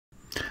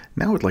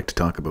Now I'd like to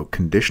talk about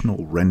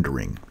conditional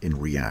rendering in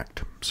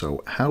React.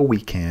 So how we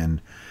can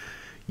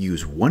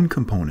use one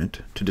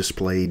component to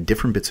display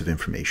different bits of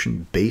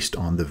information based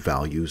on the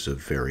values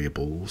of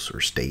variables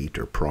or state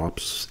or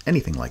props,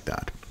 anything like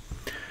that.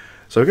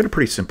 So I've got a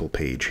pretty simple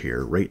page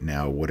here. Right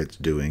now what it's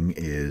doing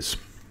is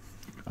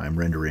I'm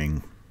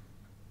rendering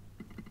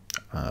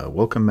a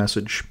welcome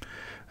message,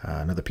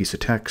 another piece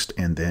of text,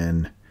 and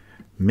then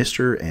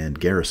Mr. and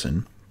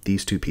Garrison.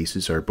 These two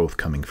pieces are both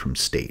coming from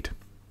state.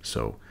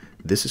 So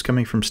this is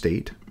coming from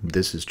state,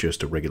 this is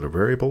just a regular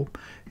variable,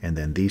 and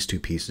then these two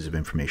pieces of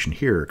information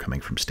here are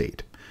coming from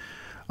state.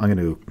 I'm going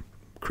to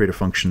create a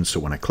function so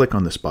when I click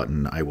on this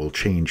button, I will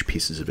change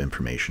pieces of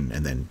information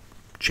and then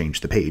change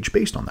the page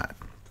based on that.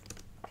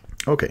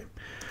 Okay,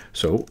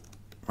 so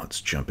let's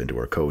jump into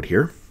our code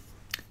here.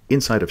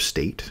 Inside of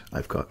state,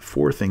 I've got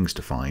four things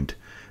defined.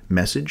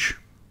 Message,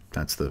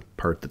 that's the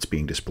part that's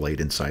being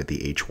displayed inside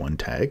the h1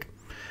 tag.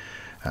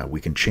 We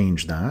can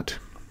change that.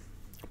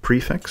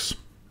 Prefix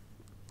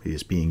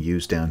is being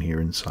used down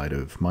here inside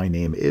of my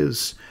name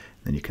is,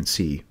 then you can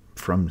see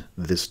from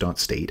this dot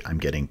state I'm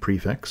getting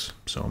prefix,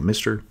 so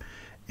Mr.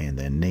 and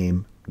then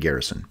name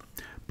Garrison.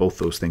 Both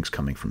those things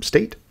coming from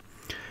state.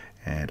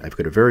 And I've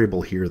got a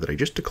variable here that I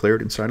just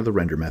declared inside of the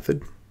render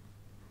method.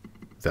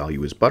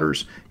 Value is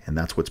butters, and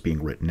that's what's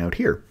being written out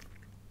here.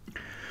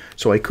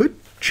 So I could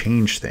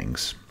change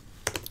things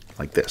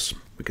like this.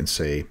 We can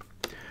say,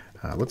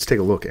 let's take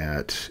a look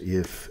at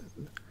if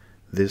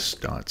this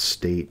dot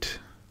state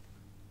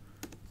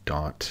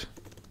dot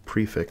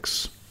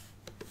prefix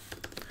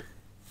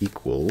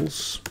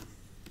equals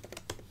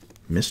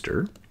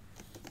Mr.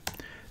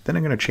 Then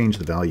I'm going to change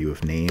the value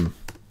of name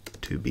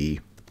to be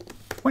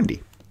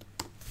Wendy.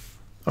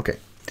 Okay,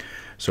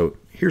 so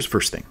here's the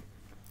first thing.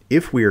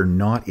 If we are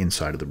not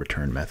inside of the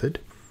return method,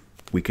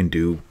 we can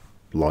do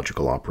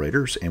logical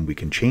operators and we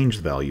can change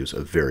the values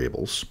of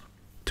variables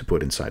to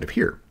put inside of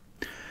here.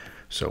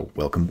 So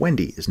welcome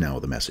Wendy is now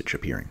the message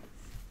appearing.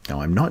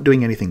 Now I'm not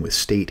doing anything with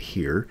state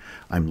here.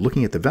 I'm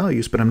looking at the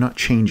values, but I'm not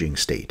changing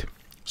state.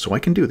 So I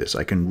can do this.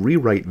 I can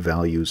rewrite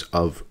values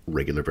of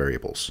regular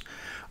variables.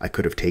 I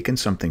could have taken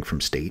something from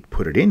state,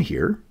 put it in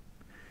here,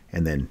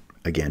 and then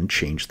again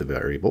change the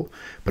variable,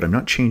 but I'm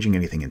not changing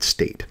anything in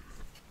state.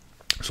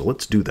 So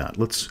let's do that.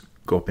 Let's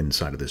go up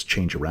inside of this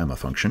changeorama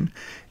function,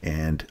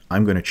 and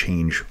I'm going to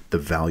change the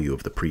value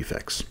of the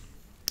prefix.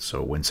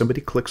 So when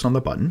somebody clicks on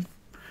the button,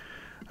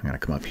 I'm going to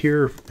come up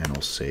here and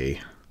I'll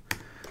say,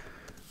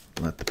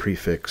 let the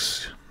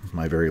prefix,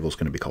 my variable is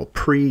going to be called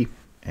pre,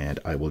 and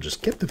I will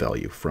just get the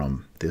value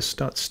from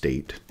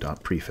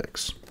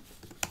this.state.prefix.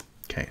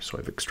 Okay, so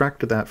I've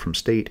extracted that from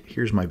state.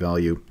 Here's my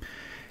value,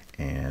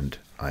 and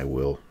I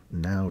will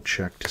now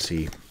check to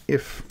see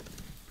if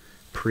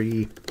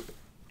pre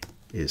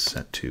is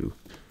set to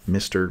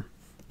Mr.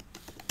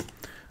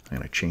 I'm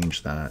going to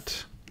change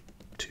that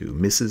to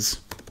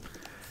Mrs.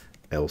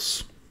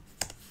 Else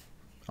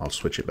I'll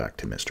switch it back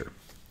to Mr.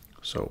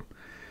 So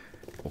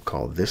we'll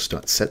call this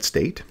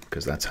 .setState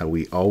because that's how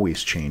we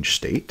always change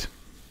state.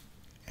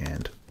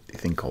 And the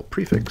thing called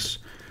prefix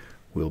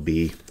will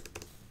be,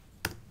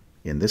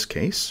 in this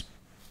case,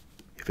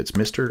 if it's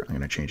Mr., I'm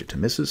going to change it to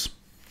Mrs.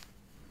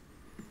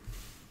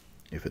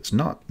 If it's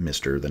not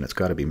Mr., then it's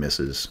got to be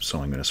Mrs.,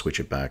 so I'm going to switch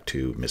it back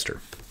to Mr.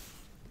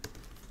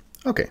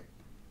 Okay.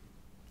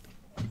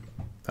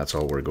 That's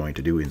all we're going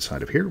to do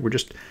inside of here. We're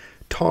just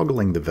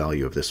toggling the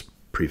value of this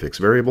prefix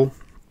variable.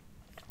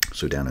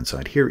 So down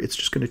inside here, it's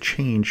just going to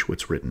change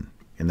what's written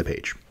in the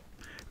page.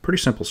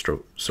 Pretty simple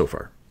so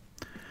far.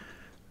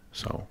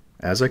 So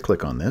as I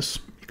click on this,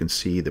 you can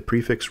see the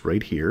prefix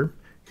right here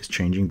is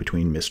changing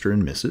between Mr.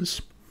 and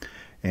Mrs.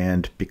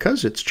 And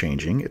because it's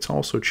changing, it's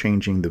also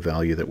changing the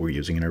value that we're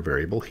using in our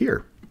variable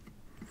here.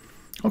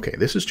 Okay,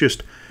 this is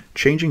just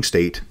changing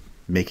state,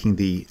 making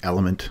the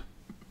element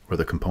or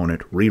the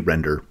component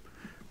re-render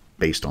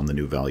based on the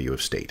new value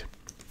of state.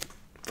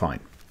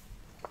 Fine.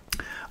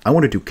 I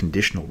want to do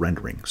conditional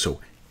rendering. So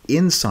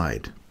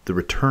inside the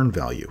return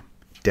value,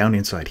 down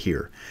inside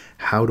here,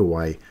 how do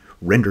I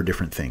render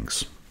different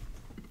things?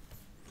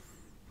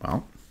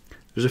 Well,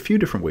 there's a few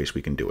different ways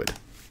we can do it.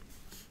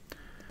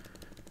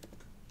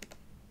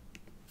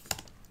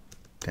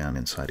 Down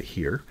inside of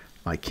here,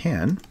 I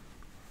can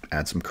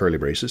add some curly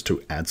braces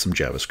to add some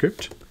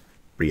JavaScript.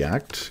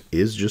 React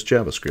is just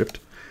JavaScript.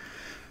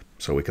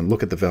 So we can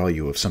look at the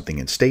value of something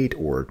in state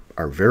or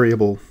our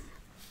variable.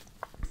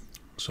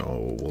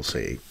 So we'll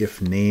say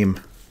if name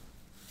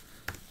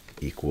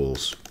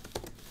equals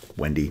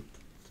Wendy,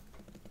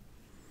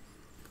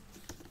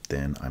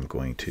 then I'm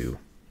going to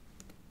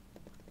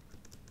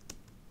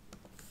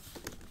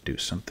do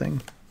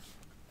something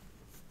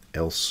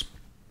else,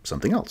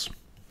 something else.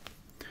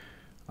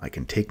 I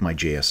can take my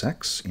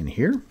JSX in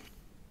here,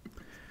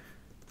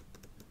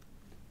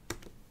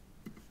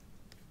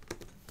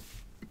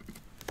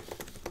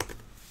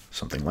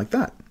 something like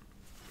that.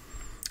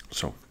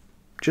 So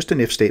just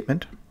an if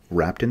statement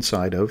wrapped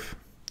inside of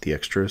the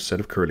extra set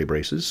of curly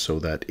braces so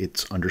that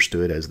it's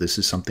understood as this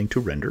is something to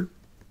render.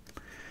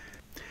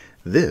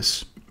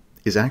 This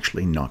is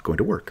actually not going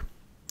to work.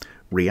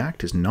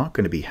 React is not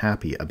going to be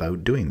happy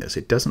about doing this.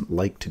 It doesn't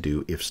like to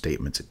do if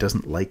statements. It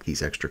doesn't like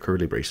these extra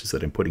curly braces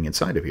that I'm putting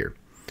inside of here.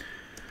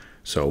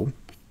 So,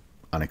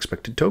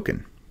 unexpected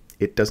token.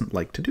 It doesn't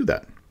like to do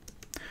that.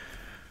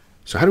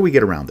 So how do we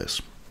get around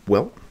this?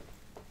 Well,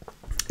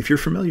 if you're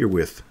familiar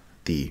with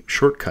the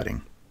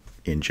shortcutting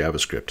in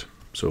JavaScript,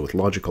 so with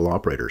logical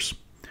operators,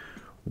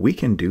 we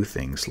can do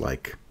things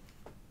like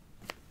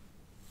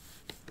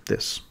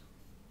this.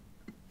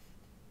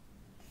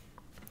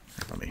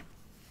 Let me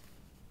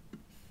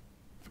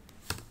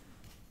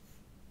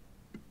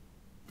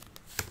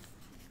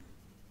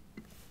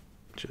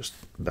just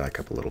back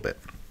up a little bit.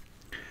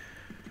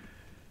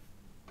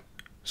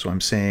 So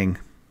I'm saying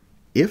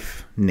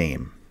if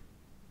name,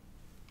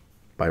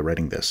 by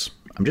writing this,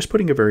 I'm just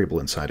putting a variable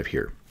inside of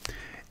here.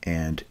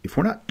 And if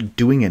we're not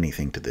doing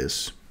anything to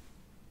this,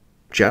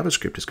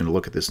 JavaScript is going to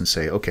look at this and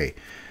say, okay,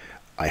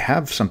 I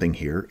have something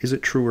here. Is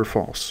it true or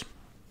false?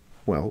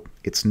 Well,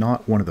 it's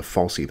not one of the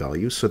falsy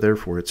values, so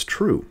therefore it's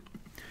true.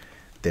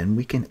 Then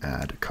we can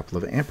add a couple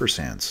of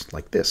ampersands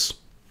like this.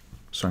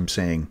 So I'm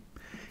saying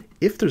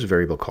if there's a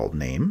variable called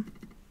name,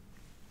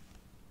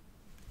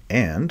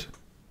 and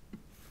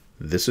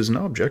this is an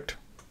object,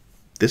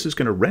 this is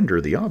going to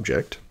render the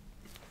object.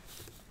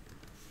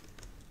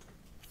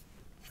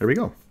 There we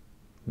go.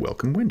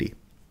 Welcome, Wendy.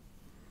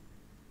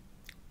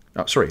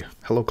 Oh, sorry,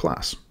 hello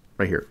class,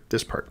 right here,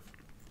 this part.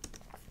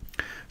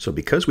 So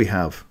because we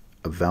have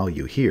a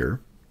value here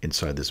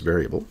inside this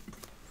variable,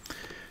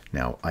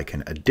 now I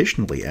can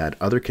additionally add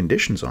other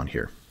conditions on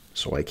here.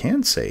 So I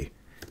can say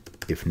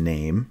if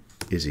name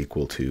is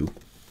equal to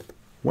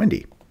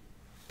Wendy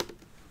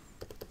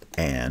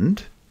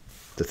and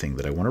the thing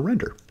that I want to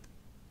render.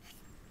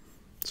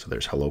 So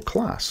there's hello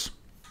class.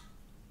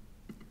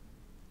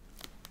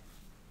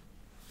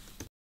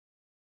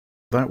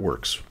 That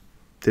works.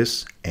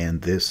 This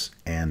and this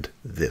and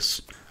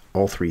this.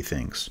 All three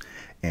things.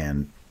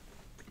 And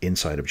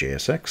inside of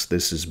JSX,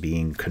 this is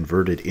being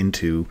converted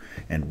into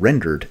and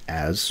rendered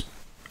as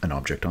an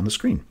object on the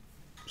screen.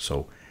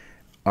 So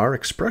our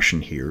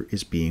expression here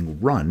is being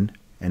run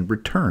and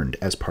returned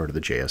as part of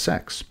the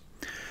JSX.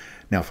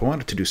 Now, if I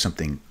wanted to do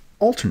something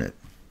alternate,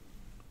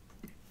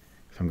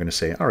 if I'm going to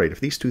say, all right, if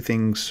these two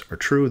things are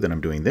true, then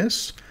I'm doing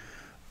this.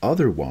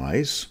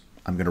 Otherwise,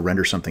 I'm going to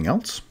render something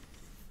else.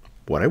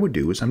 What I would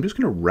do is I'm just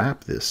going to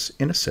wrap this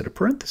in a set of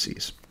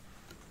parentheses,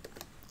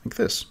 like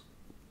this.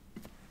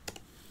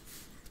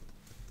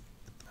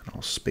 And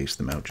I'll space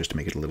them out just to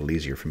make it a little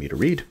easier for me to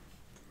read.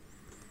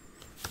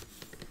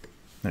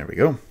 There we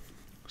go.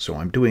 So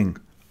I'm doing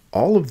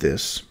all of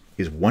this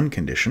is one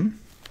condition,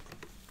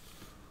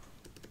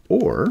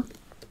 or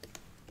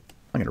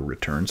I'm going to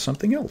return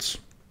something else.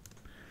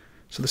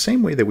 So the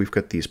same way that we've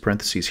got these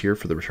parentheses here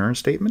for the return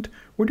statement,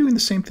 we're doing the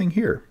same thing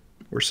here.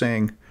 We're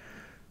saying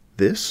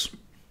this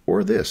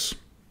or this.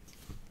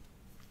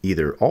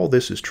 Either all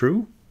this is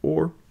true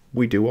or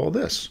we do all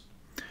this.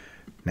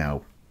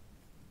 Now,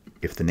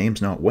 if the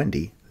name's not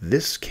Wendy,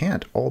 this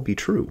can't all be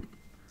true.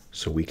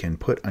 So we can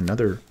put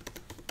another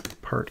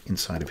part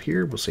inside of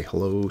here. We'll say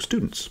hello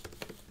students.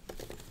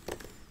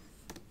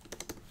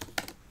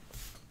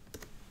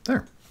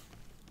 There.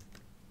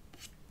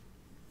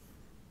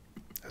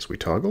 As we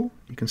toggle,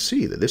 you can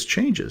see that this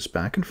changes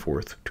back and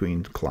forth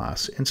between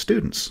class and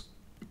students.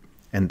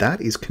 And that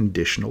is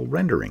conditional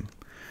rendering.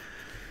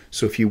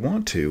 So if you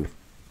want to,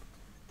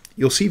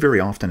 you'll see very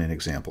often in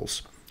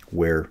examples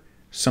where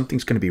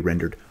something's going to be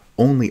rendered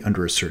only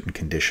under a certain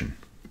condition.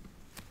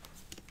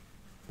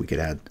 We could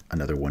add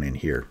another one in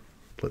here.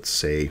 Let's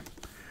say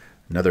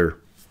another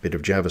bit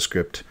of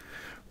JavaScript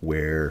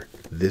where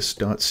this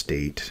dot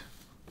state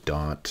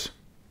dot,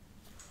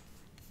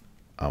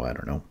 oh, I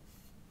don't know,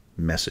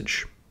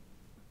 message.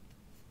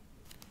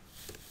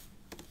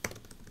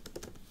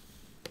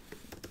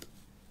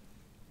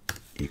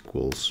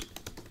 Equals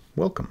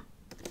welcome.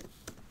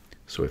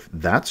 So if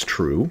that's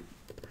true,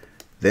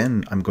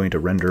 then I'm going to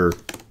render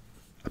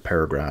a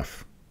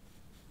paragraph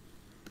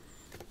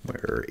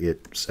where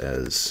it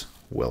says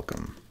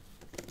welcome.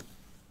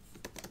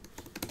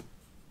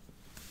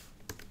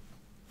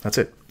 That's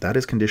it. That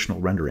is conditional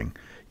rendering.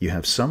 You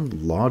have some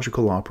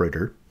logical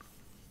operator,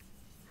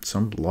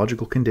 some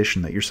logical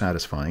condition that you're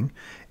satisfying,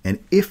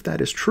 and if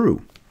that is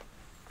true,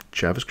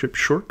 JavaScript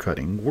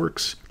shortcutting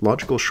works.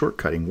 Logical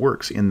shortcutting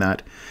works in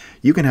that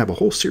you can have a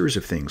whole series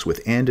of things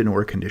with and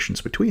or conditions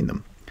between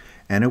them,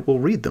 and it will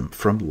read them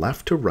from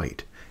left to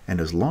right. And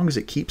as long as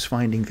it keeps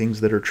finding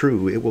things that are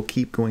true, it will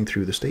keep going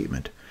through the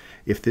statement.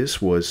 If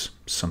this was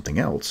something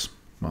else,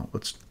 well,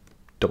 let's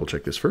double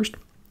check this first.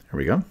 Here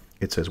we go.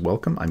 It says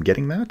welcome. I'm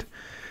getting that.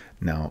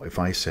 Now, if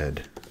I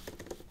said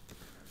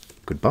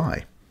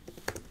goodbye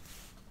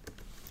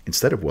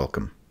instead of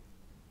welcome,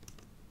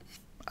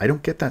 I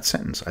don't get that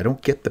sentence. I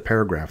don't get the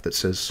paragraph that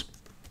says,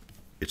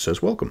 it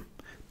says welcome,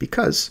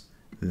 because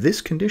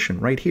this condition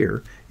right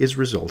here is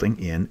resulting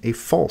in a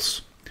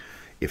false.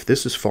 If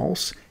this is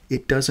false,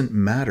 it doesn't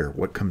matter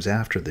what comes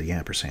after the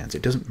ampersands.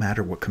 It doesn't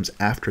matter what comes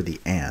after the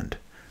and.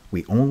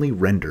 We only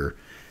render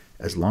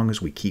as long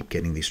as we keep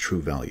getting these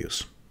true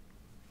values.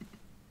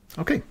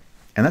 Okay,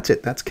 And that's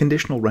it. That's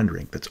conditional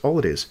rendering. That's all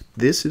it is.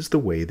 This is the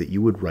way that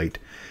you would write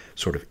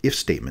sort of if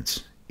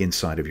statements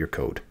inside of your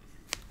code.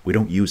 We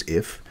don't use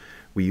if.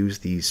 We use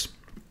these.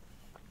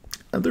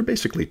 They're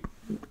basically,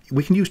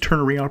 we can use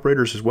ternary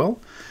operators as well,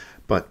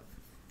 but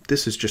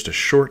this is just a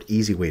short,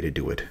 easy way to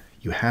do it.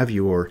 You have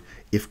your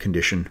if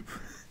condition,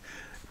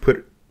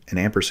 put an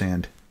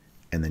ampersand,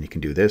 and then you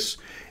can do this.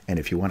 And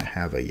if you want to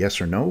have a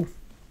yes or no,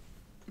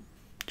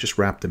 just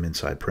wrap them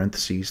inside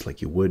parentheses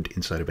like you would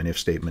inside of an if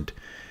statement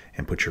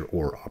and put your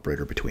or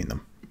operator between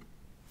them.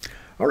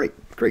 All right,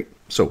 great.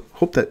 So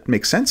hope that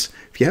makes sense.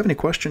 If you have any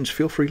questions,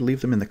 feel free to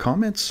leave them in the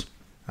comments.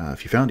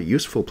 If you found it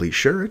useful, please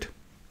share it.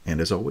 And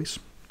as always,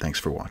 thanks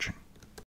for watching.